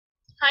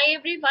Hi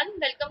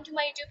everyone, welcome to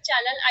my YouTube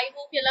channel. I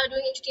hope you all are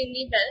doing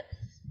extremely well.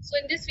 So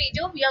in this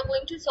video, we are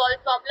going to solve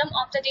problem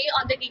of the day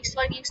on the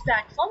Geeks4Geeks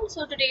platform.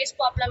 So today's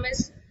problem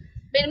is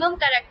minimum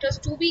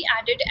characters to be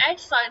added at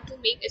front to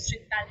make a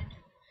string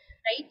palindrome.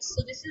 Right?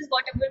 So this is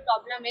what our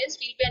problem is.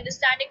 We'll be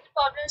understanding the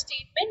problem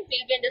statement,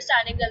 we'll be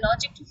understanding the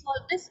logic to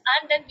solve this,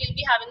 and then we'll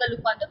be having a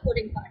look on the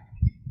coding part.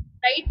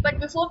 Right,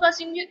 but before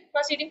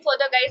proceeding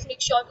further, guys,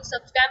 make sure to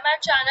subscribe my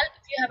channel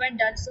if you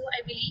haven't done so.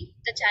 I believe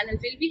the channel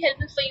will be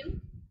helpful for you,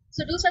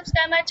 so do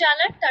subscribe my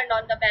channel, turn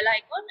on the bell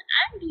icon,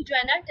 and do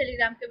join our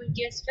Telegram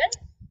community as well.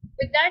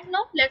 With that,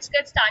 now let's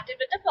get started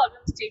with the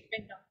problem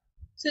statement now.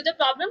 So the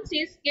problem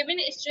says,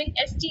 given a string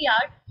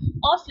str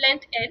of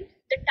length n,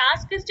 the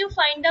task is to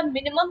find the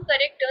minimum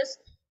characters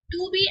to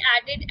be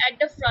added at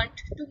the front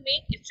to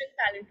make a string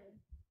palindrome.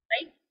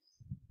 Right.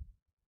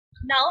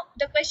 Now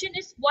the question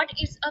is, what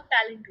is a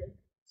palindrome?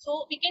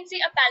 So we can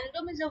say a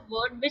palindrome is a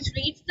word which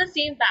reads the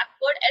same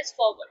backward as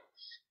forward.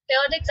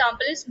 Here the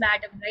example is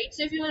madam, right?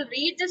 So if you will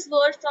read this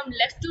word from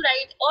left to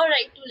right or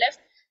right to left,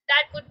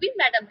 that would be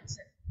madam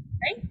itself,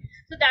 right?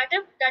 So that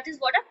is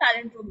what a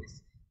palindrome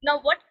is.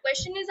 Now what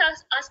question is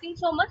asking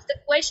from us?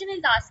 The question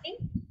is asking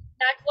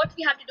that what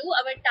we have to do,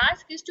 our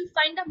task is to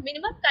find the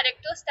minimum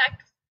characters that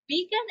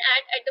we can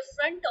add at the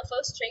front of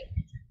a string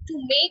to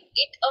make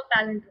it a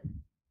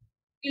palindrome.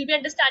 You'll be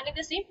understanding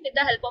the same with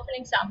the help of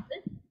an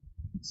example.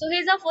 So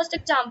here's our first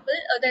example.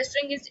 The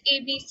string is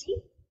ABC,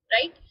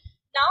 right?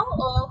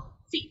 Now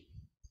see,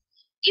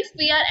 if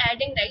we are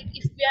adding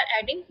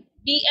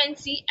B and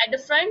C at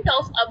the front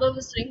of our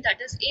string,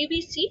 that is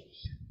ABC,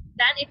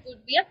 then it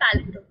would be a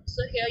palindrome.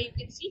 So here you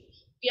can see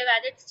we have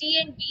added C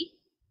and B.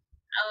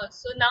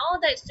 So now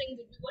the string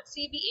would be what?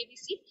 CB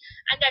ABC,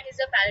 and that is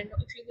a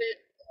palindrome. If you will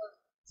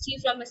see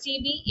from a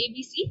CB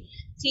ABC,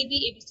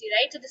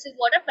 right? So this is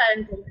what a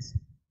palindrome is.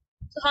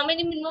 So how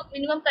many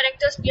minimum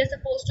characters we are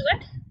supposed to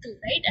add? 2,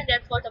 right? And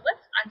that's what our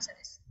answer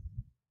is.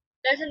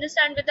 Let's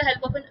understand with the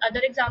help of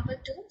another example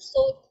too.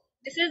 So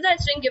this is the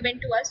string given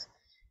to us,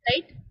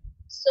 right?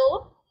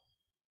 So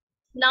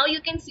now you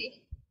can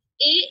see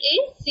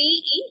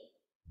AACECAA.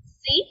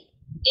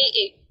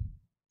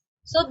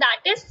 So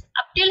that is,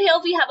 up till here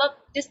we have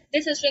this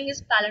string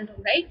is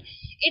palindrome, right?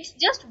 It's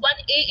just one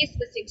A is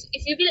missing. So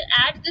if we will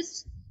add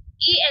this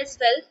A as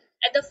well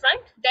at the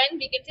front, then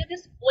we can say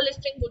this whole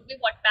string would be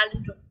what?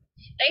 Palindrome.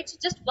 Right, so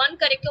just one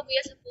character we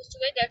are supposed to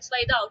get, that's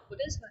why the output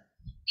is 1.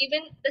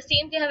 Even the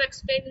same they have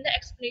explained in the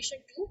explanation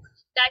too,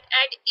 that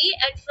add A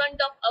at front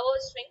of our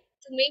string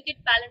to make it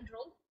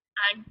palindrome,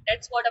 and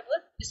that's what our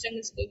string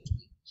is going to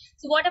be.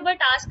 So what our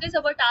task is?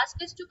 Our task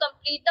is to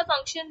complete the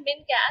function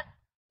minchar,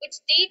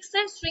 which takes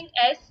a string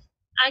s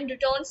and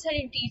returns an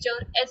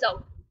integer as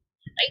output.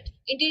 Right,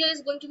 integer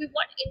is going to be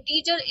what?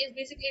 Integer is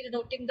basically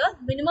denoting the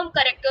minimum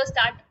characters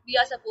that we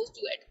are supposed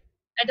to add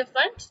at the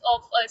front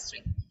of a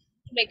string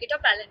to make it a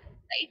palindrome.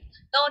 Right,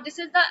 now this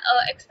is the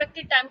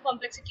expected time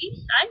complexity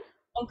and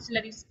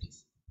auxiliary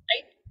space,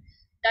 right,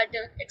 that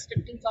they're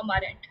expecting from our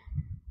end.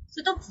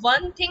 So the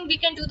one thing we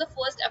can do, the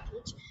first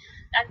approach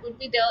that would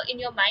be there in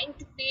your mind,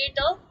 to create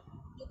a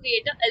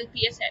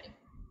LPS array,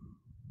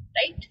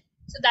 right?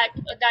 So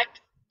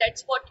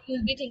that's what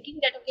you'll be thinking,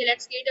 that okay,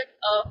 let's create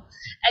a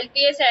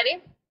LPS array,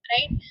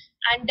 right?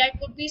 And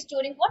that would be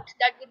storing what?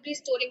 That would be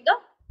storing the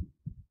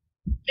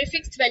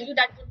prefixed value,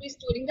 that would be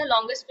storing the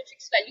longest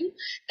prefix value,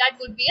 that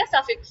would be a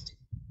suffix,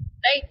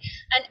 right?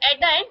 And at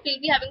the end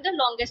we'll be having the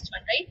longest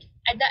one, right?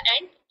 At the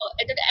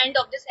end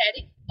of this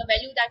array, the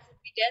value that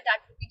would be there,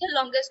 that would be the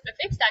longest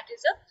prefix, that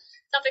is a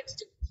suffix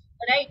 2,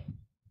 right?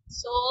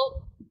 So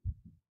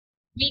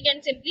we can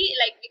simply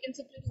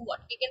do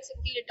what? We can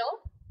simply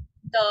return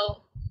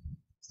the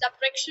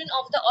subtraction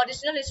of the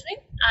original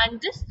string and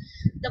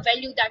the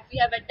value that we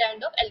have at the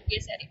end of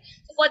LPS array.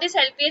 So for this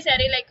LPS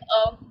array,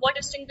 what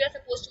string we are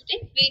supposed to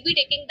take? We'll be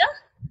taking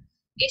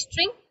this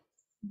string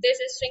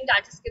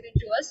that is given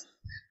to us,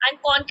 and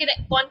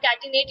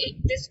concatenate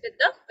this with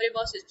the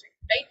reverse string,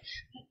 right?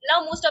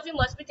 Now most of you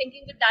must be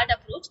thinking with that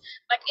approach,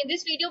 but in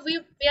this video we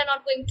are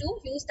not going to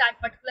use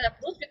that particular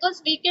approach,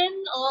 because we can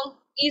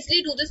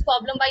easily do this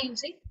problem by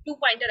using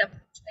 2-pointer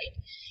approach, right?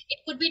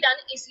 It could be done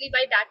easily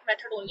by that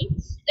method only.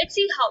 Let's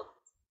see how.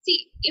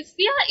 See, if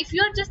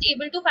you are just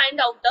able to find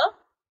out the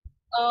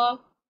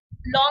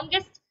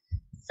longest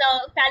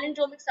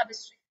palindromic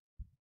substring,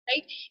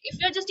 right? If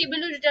you are just able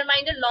to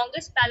determine the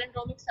longest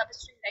palindromic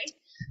substring, right?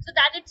 So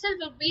that itself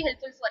will be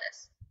helpful for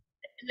us.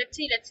 Let's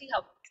see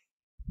how.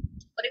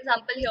 For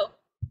example,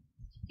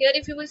 here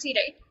if you will see,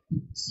 right?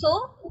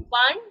 So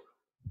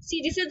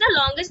this is the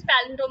longest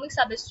palindromic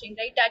substring,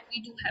 right, that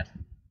we do have,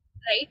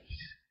 right?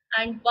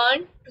 And 1,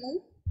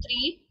 2,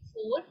 3,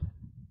 4,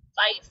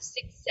 5, 6,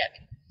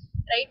 7,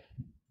 right?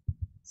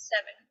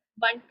 7,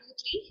 1, 2,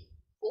 3,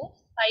 4,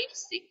 5, 6,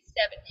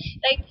 7,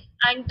 right?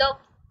 And the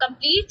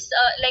completes,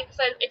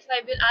 if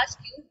I will ask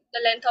you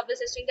the length of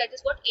this string, that is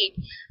what? 8,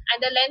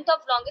 and the length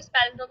of longest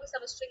palindromic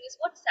substring is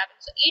what? 7.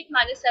 So 8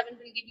 minus 7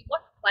 will give you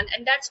what? 1,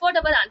 and that's what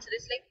our answer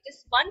is. Like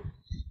this one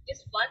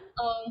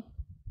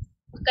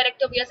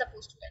character we are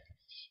supposed to get.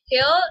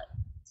 Here,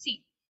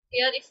 see,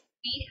 here if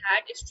we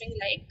had a string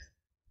like,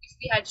 if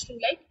we had string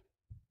like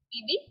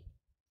bb,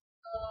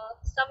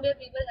 somewhere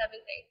we were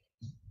having, right,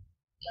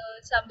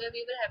 somewhere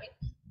we were having,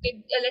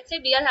 okay, let's say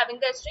we are having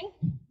the string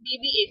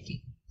bbac,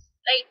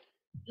 right?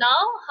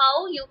 Now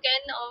how you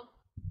can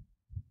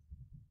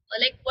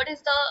like what is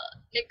the,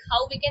 like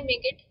how we can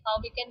make it,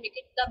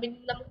 the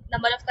minimum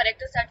number of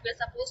characters that we are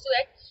supposed to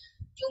add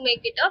to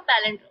make it a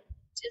palindrome.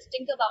 Just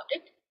think about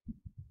it.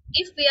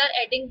 If we are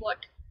adding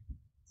what,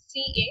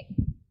 ca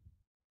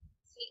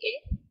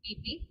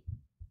bb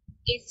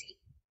ac,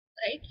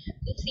 right?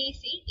 So c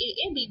c a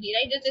a b b,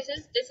 right? This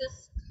is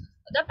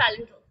the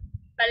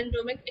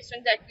palindromic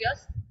string that we are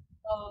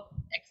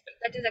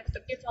that is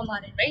expected from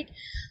our end, right?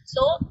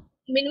 So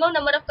minimum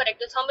number of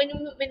characters, how many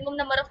minimum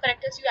number of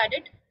characters you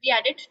added? We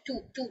added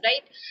two,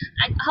 right?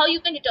 And how you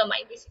can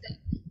determine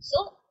basically,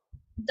 so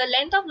the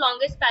length of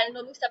longest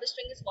palindromic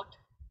substring is what,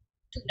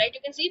 2, right? You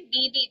can see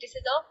bb, this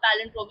is a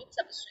palindromic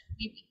substring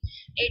bb,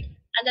 8,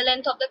 and the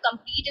length of the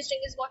complete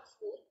string is what,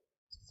 4.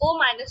 4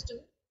 minus 2,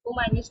 4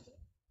 minus 2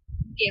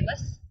 gave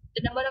us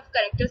the number of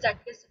characters that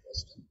we're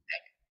supposed to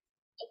add.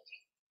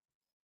 Okay,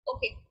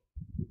 okay,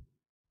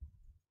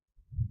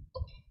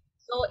 okay.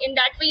 So in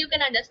that way you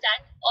can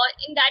understand, or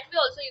in that way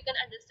also you can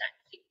understand.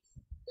 See,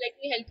 let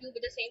me help you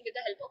with the same, with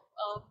the help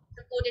of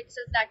the code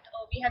itself that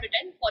we have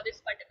written for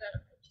this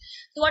particular approach.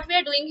 So what we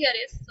are doing here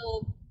is,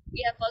 so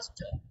we have first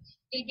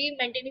we'll be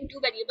maintaining two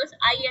variables,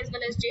 I as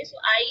well as j. So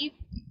I,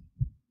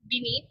 we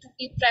need to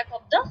keep track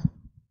of the,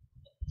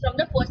 from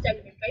the first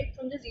element, right,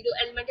 from the zero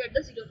element at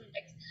the zeroth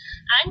index,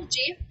 and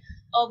j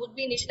would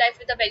be initialized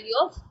with the value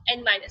of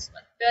n minus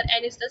 1, where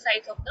n is the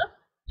size of the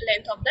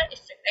length of the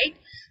string, right?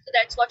 So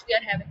that's what we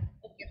are having.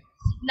 Okay,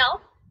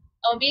 now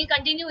we'll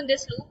continue in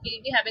this loop.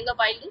 We'll be having a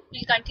while loop.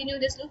 We'll continue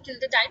this loop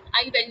till the time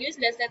I value is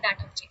less than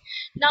that of j.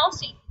 Now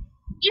see,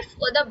 if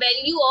the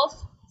value of,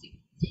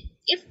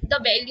 if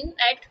the value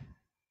at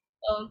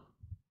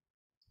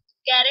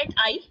caret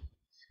I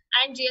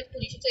and jth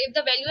position, so if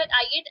the value at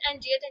ith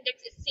and jth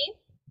index is same,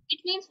 it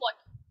means what,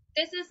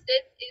 this is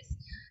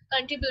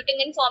contributing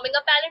in forming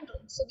a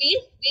palindrome. So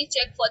we'll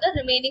check for the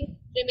remaining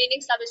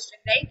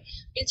substring, right?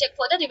 We'll check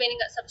for the remaining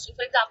substring.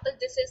 For example,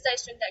 this is the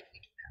string that we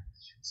do have.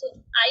 So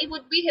I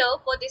would be here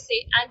for this a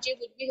and j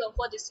would be here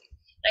for this a,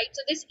 right?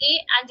 So this a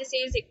and this a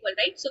is equal,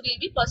 right? So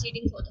we'll be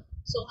proceeding further.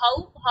 So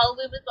how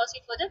we will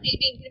proceed further?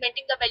 We'll be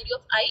incrementing the value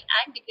of I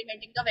and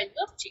decrementing the value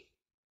of j,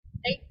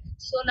 right?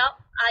 So now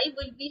I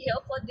will be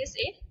here for this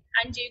a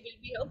and j will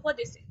be here for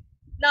this a.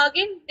 Now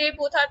again they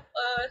both are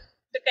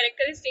the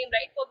character is same,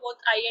 right, for both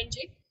I and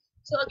j.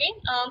 So again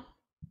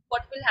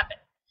what will happen,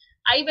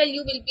 I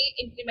value will be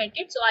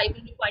incremented, so I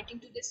will be pointing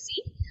to this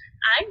c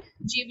and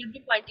j will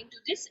be pointing to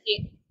this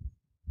a.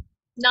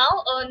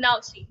 Now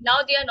now see,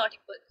 now they are not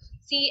equal,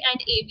 c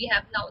and a we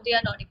have, now they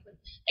are not equal,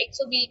 right?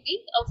 So we'll be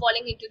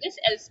falling into this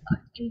else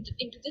part,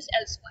 into this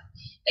else part,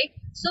 right?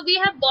 So we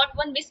have got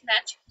one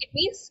mismatch. It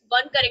means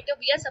one character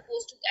we are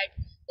supposed to add.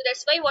 So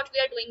that's why what we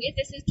are doing is,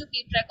 this is to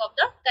keep track of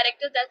the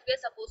characters that we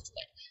are supposed to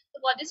add. So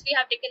for this we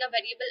have taken a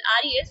variable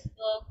res,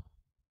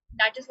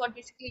 that is what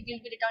basically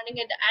we'll be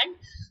returning at the end.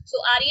 So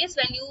res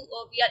value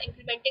we are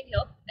incrementing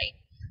here, right?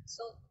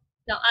 So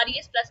now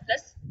res plus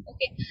plus,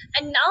 okay,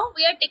 and now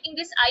we are taking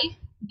this I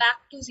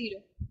back to 0.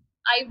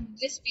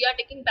 We are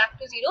taking back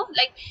to 0.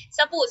 Like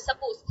suppose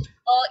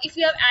if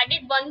you have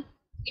added one,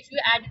 if you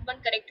added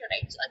one character,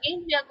 right? So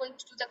again we are going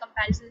to do the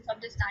comparison from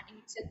the starting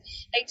itself,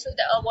 right? So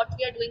the what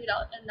we are doing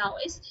now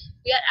is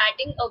we are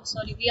adding,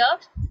 we are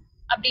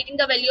updating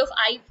the value of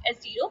I as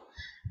 0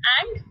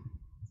 and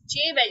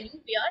j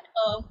value we are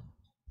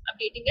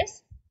updating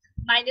as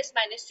minus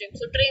trim.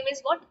 So trim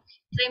is what?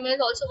 Trim is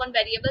also one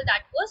variable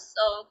that was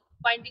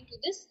pointing to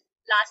this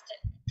last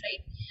element,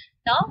 right?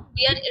 Now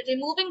we are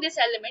removing this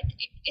element.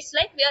 It's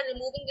like we are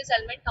removing this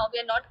element. Now we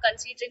are not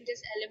considering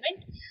this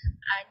element,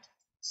 and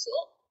so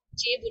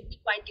j would be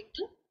pointing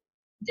to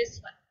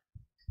this one.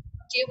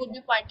 J would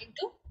be pointing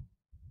to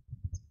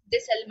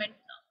this element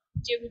now.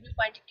 J will be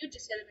pointing to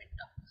this element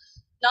now.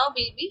 Now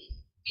we'll be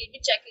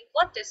checking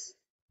for this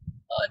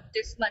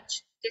this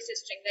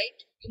string, right?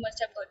 You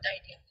must have got the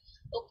idea.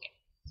 Okay.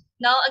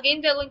 Now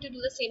again we are going to do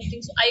the same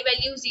thing. So I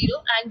value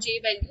 0 and j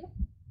value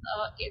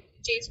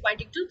j is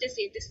pointing to this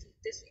a, this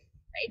a,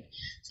 right?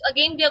 So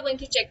again we are going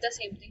to check the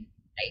same thing,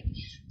 right?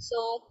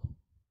 So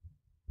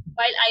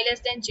while I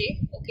less than j,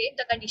 okay,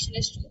 the condition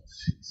is true.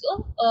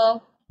 So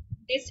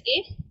this a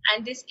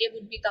and this a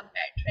would be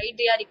compared, right?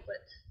 They are equal.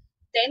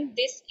 Then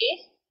this a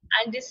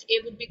and this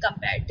a would be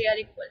compared, they are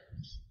equal.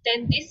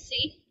 Then this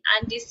c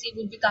and this c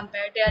would be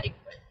compared, they are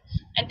equal.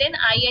 And then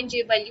I and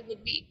j value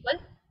would be equal,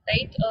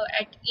 right?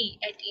 At e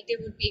they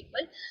would be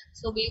equal.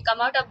 So we'll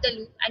come out of the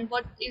loop, and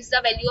what is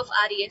the value of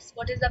res?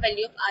 What is the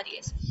value of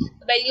res?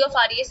 The value of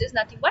res is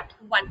nothing but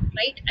 1,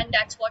 right? And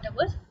that's what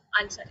our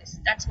answer is.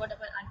 That's what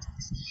our answer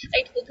is,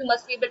 right? Hope you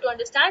must be able to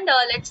understand.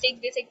 Let's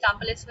take this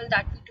example as well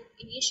that we took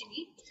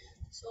initially.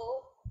 So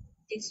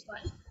this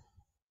one,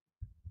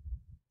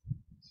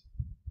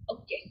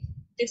 okay,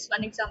 this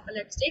one example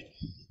let's take.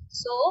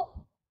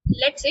 So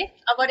let's say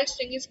our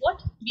string is what?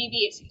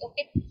 BBAC,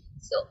 okay?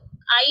 So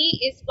I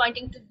is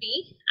pointing to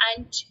B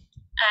and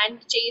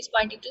J is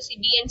pointing to C.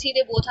 B and C,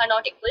 they both are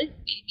not equal.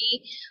 We'll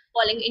be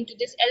falling into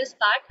this else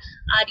part.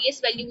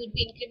 RES value would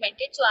be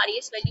incremented. So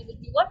RES value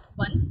would be what?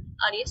 1.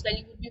 RES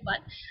value would be 1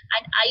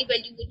 and I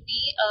value would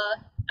be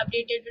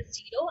updated with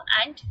 0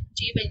 and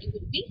J value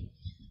would be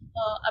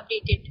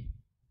updated.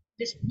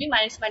 This would be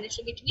minus minus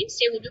 2, which means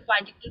J would be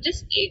pointing to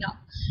this A now,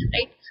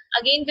 right?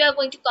 Again, we are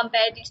going to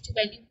compare these two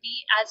values,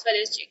 B as well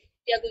as J.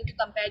 We are going to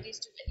compare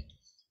these two values.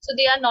 So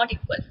they are not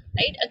equal,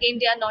 right? Again,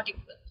 they are not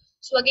equal.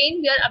 So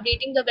again, we are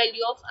updating the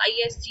value of I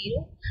as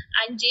 0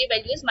 and J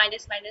value is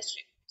minus minus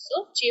 3.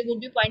 So J would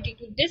be pointing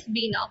to this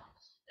B now,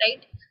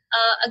 right?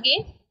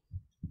 Again,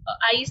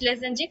 I is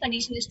less than J,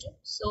 condition is true.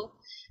 So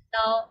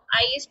now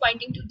I is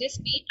pointing to this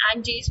B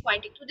and J is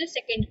pointing to the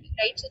second B,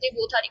 right? So they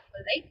both are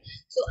equal, right?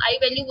 So I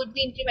value would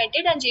be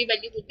incremented and J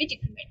value would be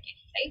decremented,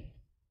 right?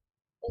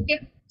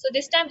 Okay. So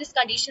this time this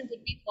condition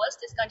would be false,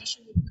 this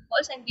condition would be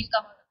false, and we'll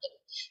come out of the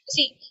loop.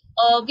 See,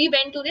 we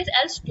went to this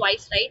else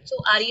twice, right? So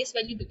RES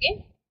value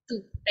became 2,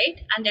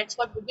 right? And that's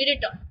what would be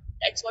returned.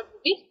 That's what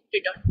would be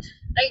returned,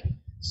 right?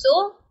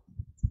 So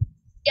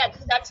yeah,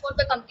 that's what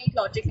the complete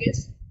logic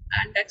is,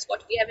 and that's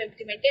what we have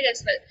implemented as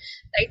well,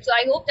 right? So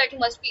I hope that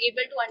you must be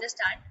able to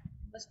understand.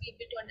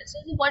 So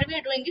what we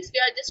are doing is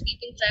we are just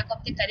keeping track of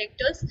the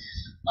characters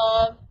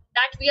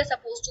that we are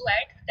supposed to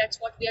add.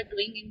 That's what we are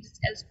doing in this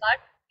else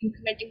part,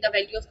 incrementing the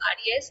value of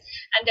RES,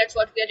 and that's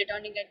what we are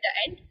returning at the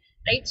end,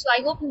 right? So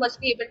I hope you must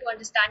be able to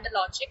understand the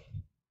logic,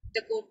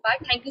 the code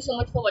part. Thank you so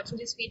much for watching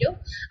this video.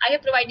 I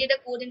have provided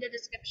a code in the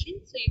description,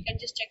 so you can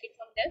just check it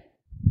from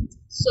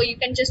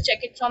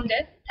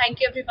there. Thank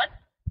you everyone.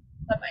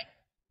 Bye bye.